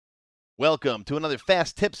Welcome to another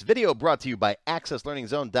Fast Tips video brought to you by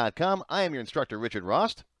accesslearningzone.com. I am your instructor, Richard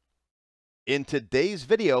Rost. In today's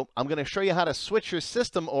video, I'm going to show you how to switch your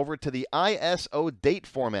system over to the ISO date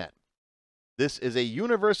format. This is a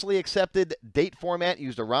universally accepted date format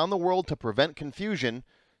used around the world to prevent confusion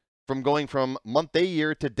from going from month, day,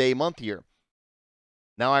 year to day, month, year.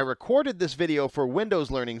 Now, I recorded this video for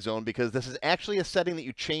Windows Learning Zone because this is actually a setting that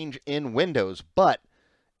you change in Windows, but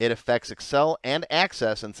it affects Excel and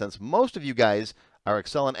Access, and since most of you guys are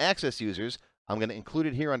Excel and Access users, I'm going to include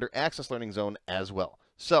it here under Access Learning Zone as well.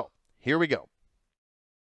 So, here we go.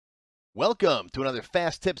 Welcome to another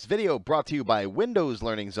Fast Tips video brought to you by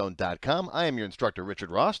WindowsLearningZone.com. I am your instructor, Richard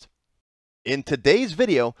Rost. In today's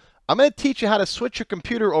video, I'm going to teach you how to switch your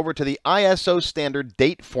computer over to the ISO standard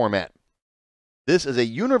date format. This is a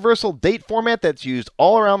universal date format that's used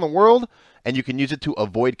all around the world, and you can use it to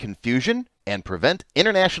avoid confusion and prevent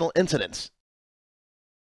international incidents.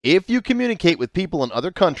 If you communicate with people in other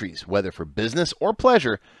countries, whether for business or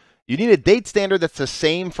pleasure, you need a date standard that's the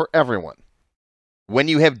same for everyone. When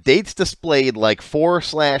you have dates displayed like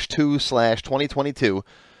 4/2/2022,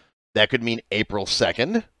 that could mean April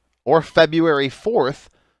 2nd or February 4th,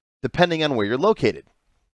 depending on where you're located.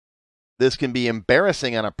 This can be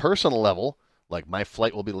embarrassing on a personal level, like my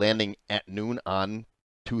flight will be landing at noon on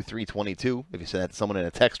 2/3/22, if you send that to someone in a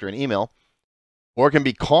text or an email. Or it can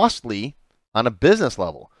be costly on a business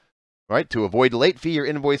level, right? To avoid late fee, your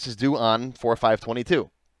invoice is due on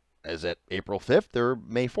 4/5/22. Is it April 5th or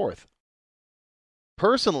May 4th?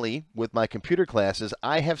 Personally, with my computer classes,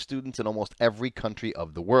 I have students in almost every country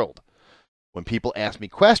of the world. When people ask me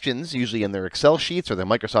questions, usually in their Excel sheets or their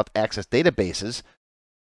Microsoft Access databases,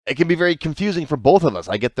 it can be very confusing for both of us.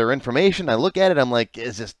 I get their information, I look at it, I'm like,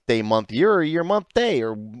 is this day, month, year, or year, month, day,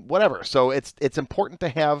 or whatever? So it's important to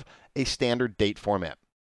have a standard date format.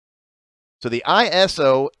 So the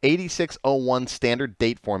ISO 8601 standard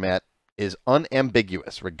date format is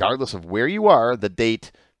unambiguous. Regardless of where you are, the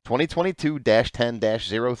date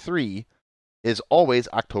 2022-10-03 is always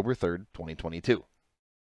October 3rd, 2022.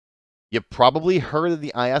 You've probably heard of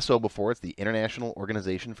the ISO before. It's the International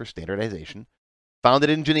Organization for Standardization. Founded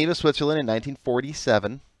in Geneva, Switzerland in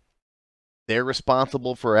 1947. They're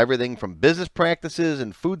responsible for everything from business practices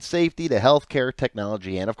and food safety to healthcare,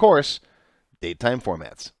 technology, and of course, date time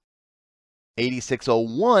formats.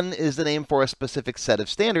 8601 is the name for a specific set of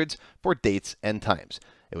standards for dates and times.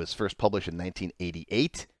 It was first published in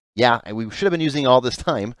 1988. Yeah, and we should have been using it all this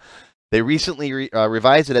time. They recently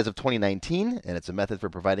revised it as of 2019, and it's a method for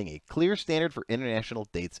providing a clear standard for international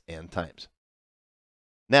dates and times.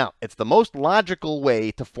 Now, it's the most logical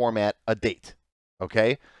way to format a date,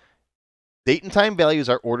 okay? Date and time values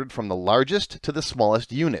are ordered from the largest to the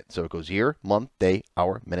smallest unit. So it goes year, month, day,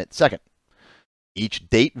 hour, minute, second. Each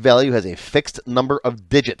date value has a fixed number of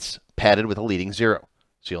digits padded with a leading zero.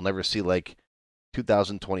 So you'll never see like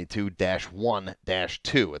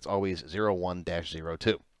 2022-1-2. It's always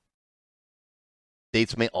 01-02.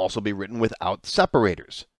 Dates may also be written without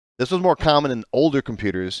separators. This was more common in older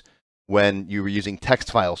computers when you were using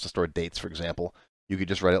text files to store dates, for example. You could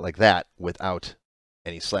just write it like that without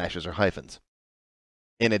any slashes or hyphens.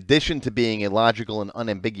 In addition to being a logical and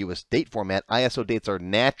unambiguous date format, ISO dates are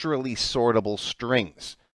naturally sortable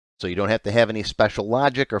strings. So you don't have to have any special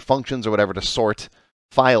logic or functions or whatever to sort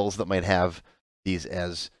files that might have these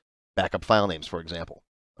as backup file names, for example.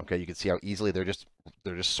 Okay, you can see how easily they're just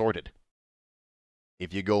sorted.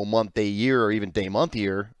 If you go month, day, year, or even day, month,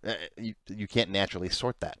 year, you can't naturally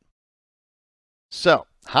sort that. So,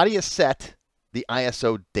 how do you set the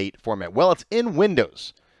ISO date format? Well, it's in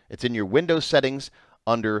Windows. It's in your Windows settings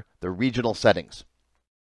under the regional settings.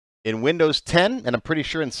 In Windows 10, and I'm pretty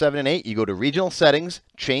sure in 7 and 8, you go to regional settings,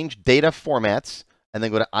 change data formats, and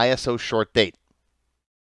then go to ISO short date.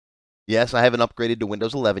 Yes, I haven't upgraded to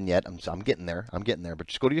Windows 11 yet. I'm getting there. But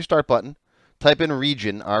just go to your start button, type in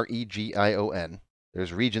region, R-E-G-I-O-N.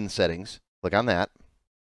 There's region settings. Click on that.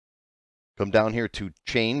 Come down here to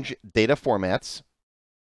change data formats.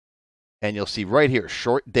 And you'll see right here,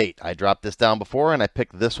 short date. I dropped this down before and I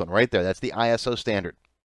picked this one right there. That's the ISO standard.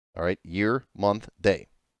 All right, year, month, day.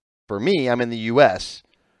 For me, I'm in the US,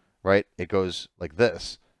 right? It goes like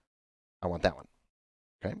this. I want that one.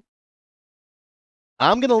 Okay.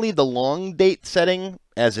 I'm going to leave the long date setting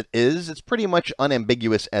as it is. It's pretty much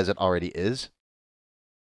unambiguous as it already is.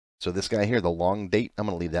 So this guy here, the long date, I'm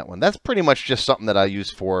going to leave that one. That's pretty much just something that I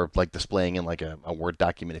use for like displaying in like a Word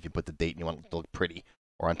document if you put the date and you want it to look pretty,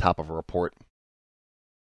 or on top of a report.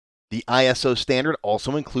 The ISO standard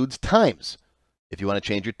also includes times. If you want to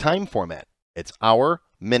change your time format, it's hour,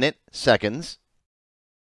 minute, seconds,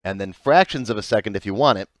 and then fractions of a second if you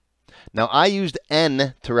want it. Now, I used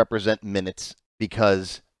N to represent minutes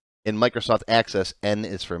because in Microsoft Access, N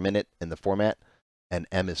is for minute in the format, and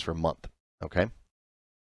M is for month, okay?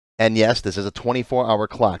 And yes, this is a 24-hour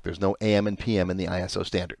clock. There's no AM and PM in the ISO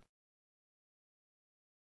standard.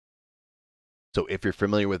 So if you're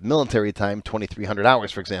familiar with military time, 2300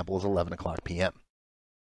 hours, for example, is 11 o'clock PM.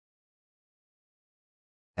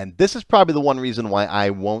 And this is probably the one reason why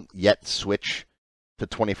I won't yet switch to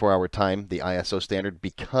 24-hour time, the ISO standard,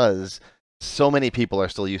 because so many people are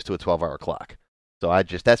still used to a 12-hour clock. So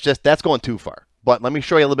that's going too far. But let me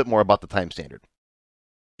show you a little bit more about the time standard.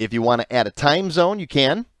 If you want to add a time zone, you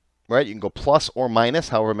can, right? You can go plus or minus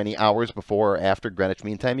however many hours before or after Greenwich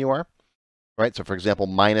Mean Time you are, right? So for example,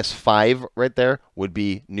 -5 right there would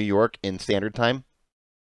be New York in standard time.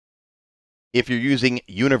 If you're using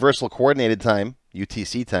Universal Coordinated Time,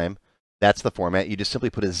 UTC time, that's the format. You just simply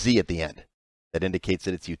put a Z at the end. That indicates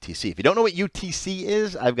that it's UTC. If you don't know what UTC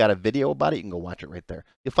is, I've got a video about it. You can go watch it right there.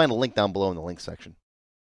 You'll find a link down below in the link section.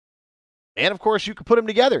 And of course, you could put them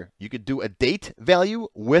together. You could do a date value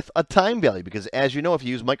with a time value, because as you know, if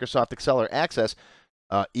you use Microsoft Excel or Access,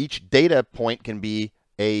 each data point can be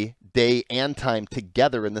a day and time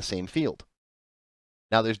together in the same field.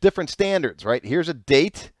 Now, there's different standards, right? Here's a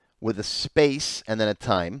date with a space and then a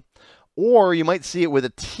time. Or you might see it with a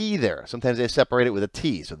T there. Sometimes they separate it with a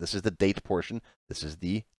T. So this is the date portion. This is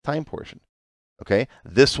the time portion. Okay.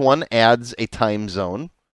 This one adds a time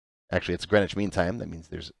zone. Actually, it's Greenwich Mean Time. That means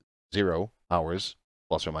there's 0 hours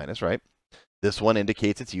plus or minus, right? This one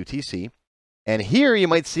indicates it's UTC. And here you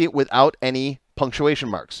might see it without any punctuation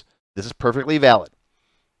marks. This is perfectly valid.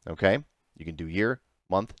 Okay. You can do year,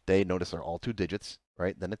 month, day. Notice they're all 2 digits,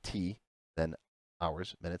 right? Then a T, then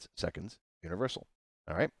hours, minutes, seconds, universal.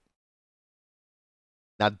 All right.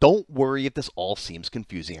 Now, don't worry if this all seems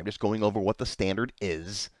confusing. I'm just going over what the standard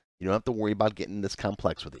is. You don't have to worry about getting this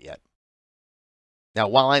complex with it yet. Now,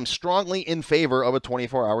 while I'm strongly in favor of a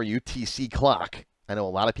 24-hour UTC clock, I know a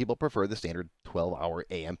lot of people prefer the standard 12-hour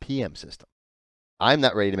AM/PM system. I'm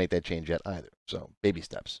not ready to make that change yet either. So, baby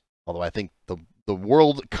steps. Although I think the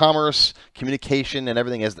world commerce, communication, and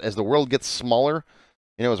everything, as the world gets smaller,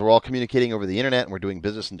 you know, as we're all communicating over the internet and we're doing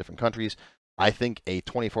business in different countries, I think a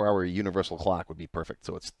 24-hour universal clock would be perfect.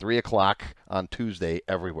 So it's 3 o'clock on Tuesday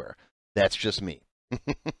everywhere. That's just me.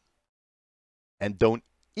 And don't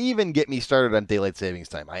even get me started on daylight savings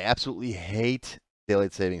time. I absolutely hate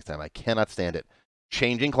daylight savings time. I cannot stand it.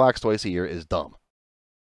 Changing clocks twice a year is dumb.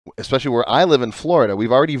 Especially where I live in Florida.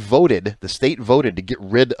 We've already voted, the state voted to get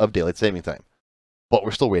rid of daylight saving time. But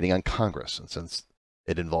we're still waiting on Congress. And since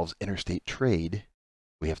it involves interstate trade,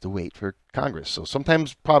 we have to wait for Congress. So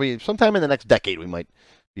probably sometime in the next decade, we might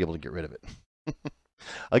be able to get rid of it.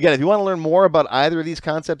 Again, if you want to learn more about either of these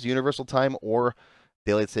concepts, universal time or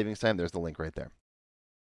daylight savings time, there's the link right there.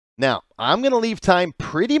 Now, I'm going to leave time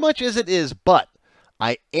pretty much as it is, but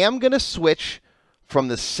I am going to switch from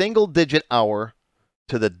the single-digit hour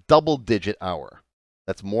to the double-digit hour.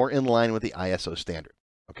 That's more in line with the ISO standard,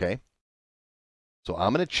 okay? So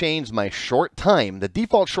I'm going to change my short time. The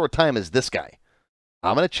default short time is this guy.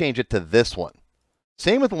 I'm going to change it to this one.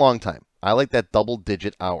 Same with long time. I like that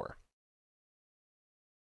double-digit hour.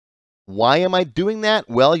 Why am I doing that?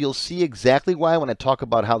 Well, you'll see exactly why when I talk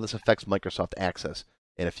about how this affects Microsoft Access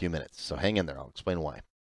in a few minutes. So hang in there. I'll explain why.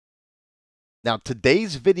 Now,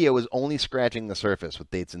 today's video is only scratching the surface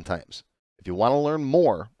with dates and times. If you want to learn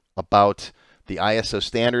more about the ISO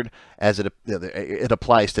standard as it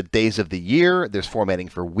applies to days of the year, there's formatting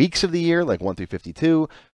for weeks of the year, like 1 through 52,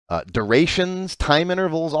 durations, time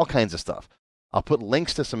intervals, all kinds of stuff. I'll put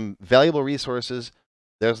links to some valuable resources.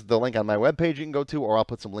 There's the link on my webpage you can go to, or I'll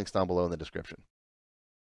put some links down below in the description.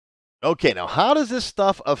 Okay, now how does this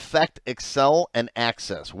stuff affect Excel and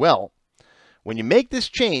Access? Well, when you make this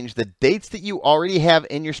change, the dates that you already have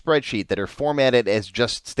in your spreadsheet that are formatted as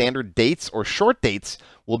just standard dates or short dates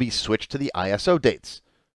will be switched to the ISO dates.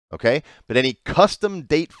 Okay, but any custom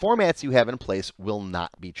date formats you have in place will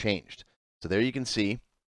not be changed. So there you can see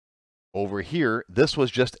over here, this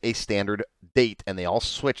was just a standard date and they all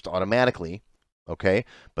switched automatically. Okay,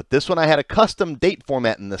 but this one I had a custom date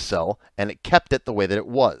format in this cell and it kept it the way that it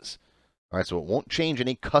was. All right, so it won't change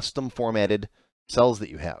any custom formatted cells that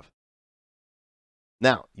you have.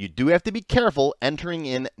 Now, you do have to be careful entering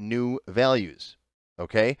in new values.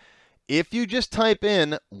 Okay, if you just type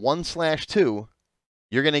in 1/2,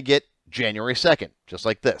 you're going to get January 2nd, just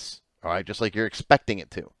like this. All right, just like you're expecting it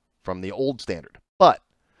to from the old standard. But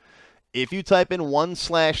if you type in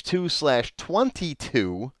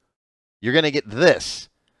 1/2/22, you're going to get this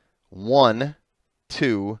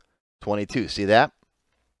 1/2/22. See that?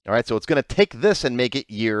 All right, so it's going to take this and make it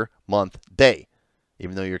year, month, day.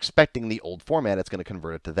 Even though you're expecting the old format, it's going to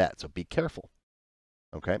convert it to that. So be careful.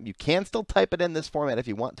 Okay, you can still type it in this format if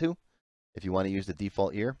you want to use the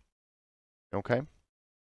default year. Okay.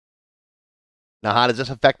 Now, how does this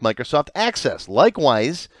affect Microsoft Access?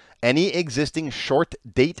 Likewise, any existing short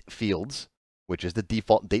date fields, which is the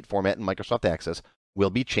default date format in Microsoft Access, will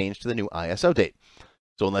be changed to the new ISO date.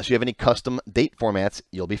 So unless you have any custom date formats,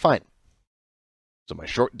 you'll be fine. So my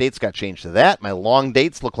short dates got changed to that. My long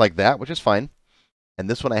dates look like that, which is fine. And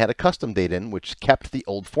this one I had a custom date in, which kept the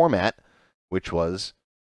old format, which was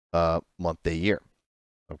month, day, year.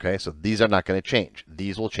 Okay, so these are not going to change.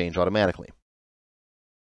 These will change automatically.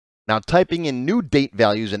 Now, typing in new date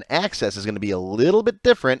values in Access is going to be a little bit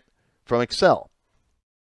different from Excel.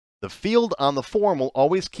 The field on the form will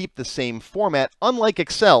always keep the same format, unlike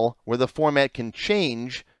Excel, where the format can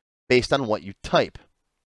change based on what you type.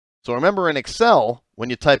 So remember, in Excel, when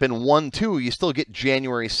you type in 1-2, you still get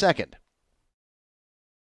January 2nd.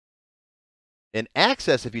 In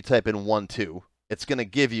Access, if you type in 1-2, it's going to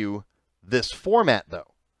give you this format, though.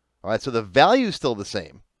 All right, so the value is still the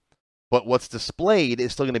same, but what's displayed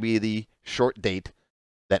is still going to be the short date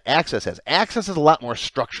that Access has. Access is a lot more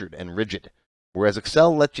structured and rigid, whereas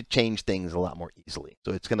Excel lets you change things a lot more easily.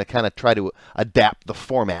 So it's going to kind of try to adapt the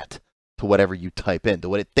format to whatever you type in, to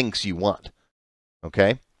what it thinks you want.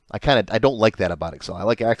 Okay? I don't like that about Excel. I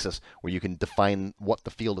like Access, where you can define what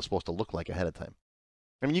the field is supposed to look like ahead of time.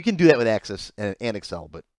 I mean, you can do that with Access and Excel,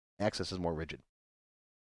 but Access is more rigid.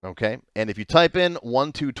 Okay? And if you type in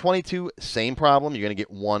 1-2-22, same problem. You're going to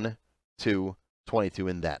get 1-2-22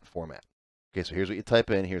 in that format. Okay, so here's what you type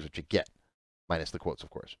in. Here's what you get, minus the quotes, of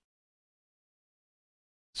course.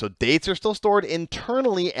 So dates are still stored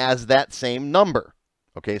internally as that same number.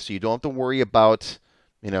 Okay, so you don't have to worry about,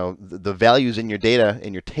 the values in your data,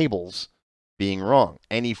 in your tables, being wrong.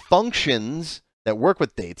 Any functions that work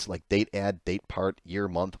with dates, like date add, date part, year,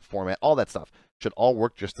 month, format, all that stuff, should all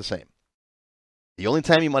work just the same. The only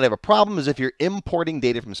time you might have a problem is if you're importing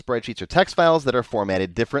data from spreadsheets or text files that are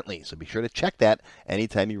formatted differently. So be sure to check that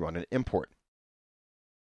anytime you run an import.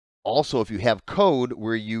 Also, if you have code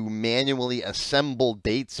where you manually assemble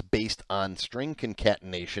dates based on string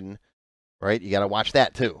concatenation, right, you got to watch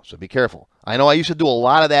that too. So be careful. I know I used to do a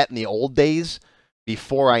lot of that in the old days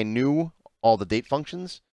before I knew all the date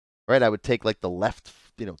functions, right? I would take like the left,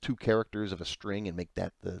 2 characters of a string and make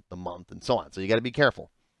that the month and so on. So you got to be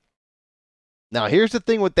careful. Now, here's the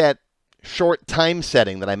thing with that short time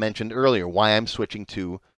setting that I mentioned earlier, why I'm switching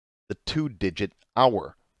to the 2-digit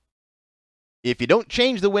hour. If you don't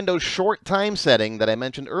change the Windows short time setting that I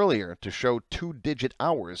mentioned earlier to show 2-digit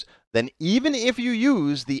hours, then even if you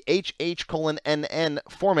use the HH:NN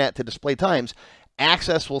format to display times,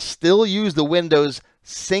 Access will still use the Windows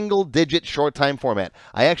single-digit short time format.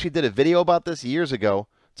 I actually did a video about this years ago.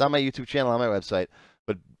 It's on my YouTube channel, on my website.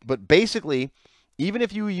 But basically, even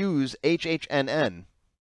if you use HH:NN,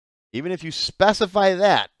 even if you specify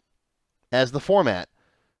that as the format,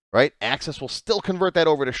 right, Access will still convert that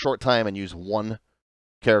over to short time and use 1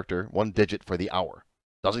 character, 1 digit for the hour.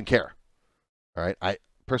 Doesn't care. All right. I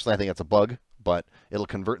think that's a bug, but it'll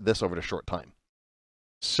convert this over to short time.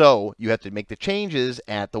 So you have to make the changes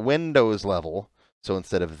at the Windows level. So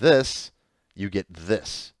instead of this, you get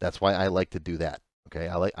this. That's why I like to do that. Okay.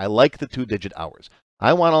 I like the 2-digit hours.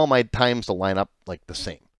 I want all my times to line up like the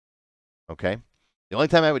same. Okay. The only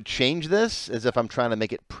time I would change this is if I'm trying to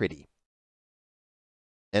make it pretty.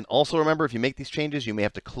 And also remember, if you make these changes, you may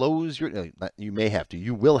have to close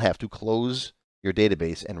you will have to close your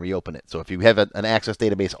database and reopen it. So if you have an Access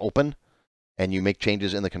database open and you make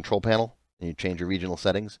changes in the control panel and you change your regional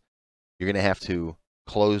settings, you're going to have to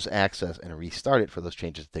close Access and restart it for those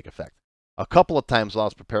changes to take effect. A couple of times while I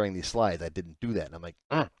was preparing these slides, I didn't do that. And I'm like,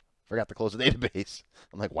 forgot to close the database.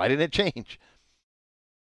 I'm like, why didn't it change?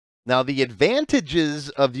 Now, the advantages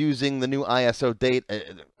of using the new ISO date,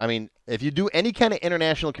 I mean, if you do any kind of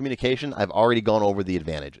international communication, I've already gone over the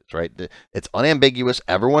advantages, right? It's unambiguous.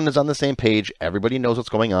 Everyone is on the same page. Everybody knows what's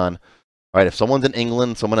going on, right? If someone's in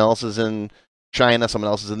England, someone else is in China, someone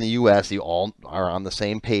else is in the US, you all are on the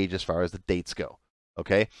same page as far as the dates go,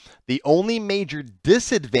 okay? The only major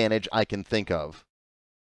disadvantage I can think of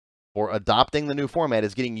for adopting the new format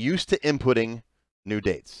is getting used to inputting new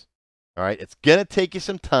dates. All right, it's going to take you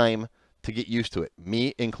some time to get used to it,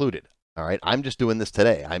 me included. All right, I'm just doing this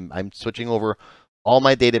today. I'm switching over all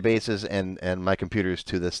my databases and my computers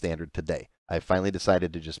to the standard today. I finally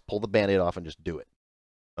decided to just pull the Band-Aid off and just do it.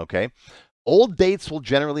 Okay, old dates will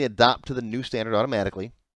generally adopt to the new standard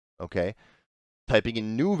automatically. Okay, typing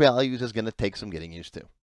in new values is going to take some getting used to.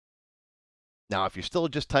 Now, if you're still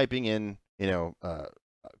just typing in,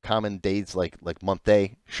 common dates like month,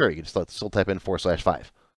 day, sure, you can still type in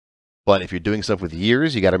 4/5. But if you're doing stuff with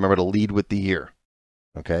years, you got to remember to lead with the year.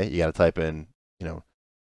 Okay, you got to type in,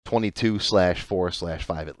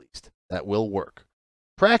 22/4/5 at least. That will work.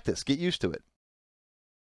 Practice, get used to it.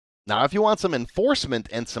 Now, if you want some enforcement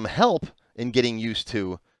and some help in getting used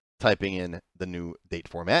to typing in the new date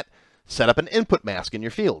format, set up an input mask in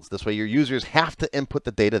your fields. This way your users have to input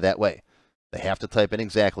the data that way. They have to type in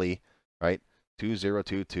exactly, right,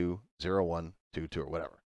 20220122 or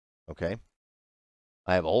whatever. Okay?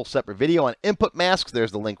 I have a whole separate video on input masks.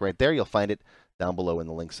 There's the link right there. You'll find it down below in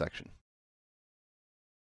the link section.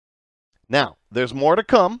 Now, there's more to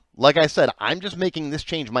come. Like I said, I'm just making this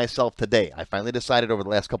change myself today. I finally decided over the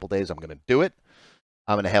last couple days I'm going to do it.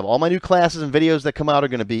 I'm going to have all my new classes and videos that come out are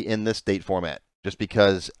going to be in this date format. Just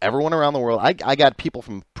because everyone around the world, I got people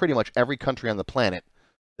from pretty much every country on the planet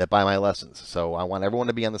that buy my lessons. So I want everyone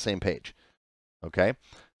to be on the same page. Okay?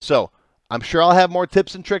 So I'm sure I'll have more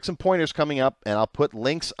tips and tricks and pointers coming up, and I'll put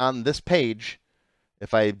links on this page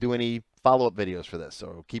if I do any follow-up videos for this.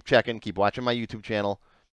 So keep checking, keep watching my YouTube channel.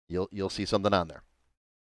 You'll see something on there.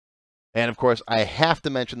 And of course, I have to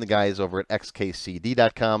mention the guys over at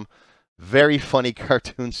xkcd.com. Very funny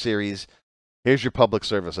cartoon series. Here's your public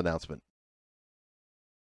service announcement.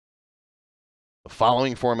 The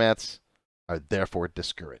following formats are therefore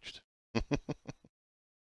discouraged.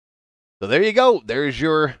 So there you go. There's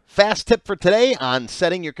your fast tip for today on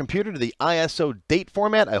setting your computer to the ISO date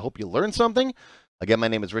format. I hope you learned something. Again, my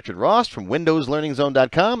name is Richard Ross from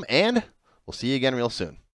WindowsLearningZone.com, and we'll see you again real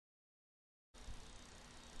soon.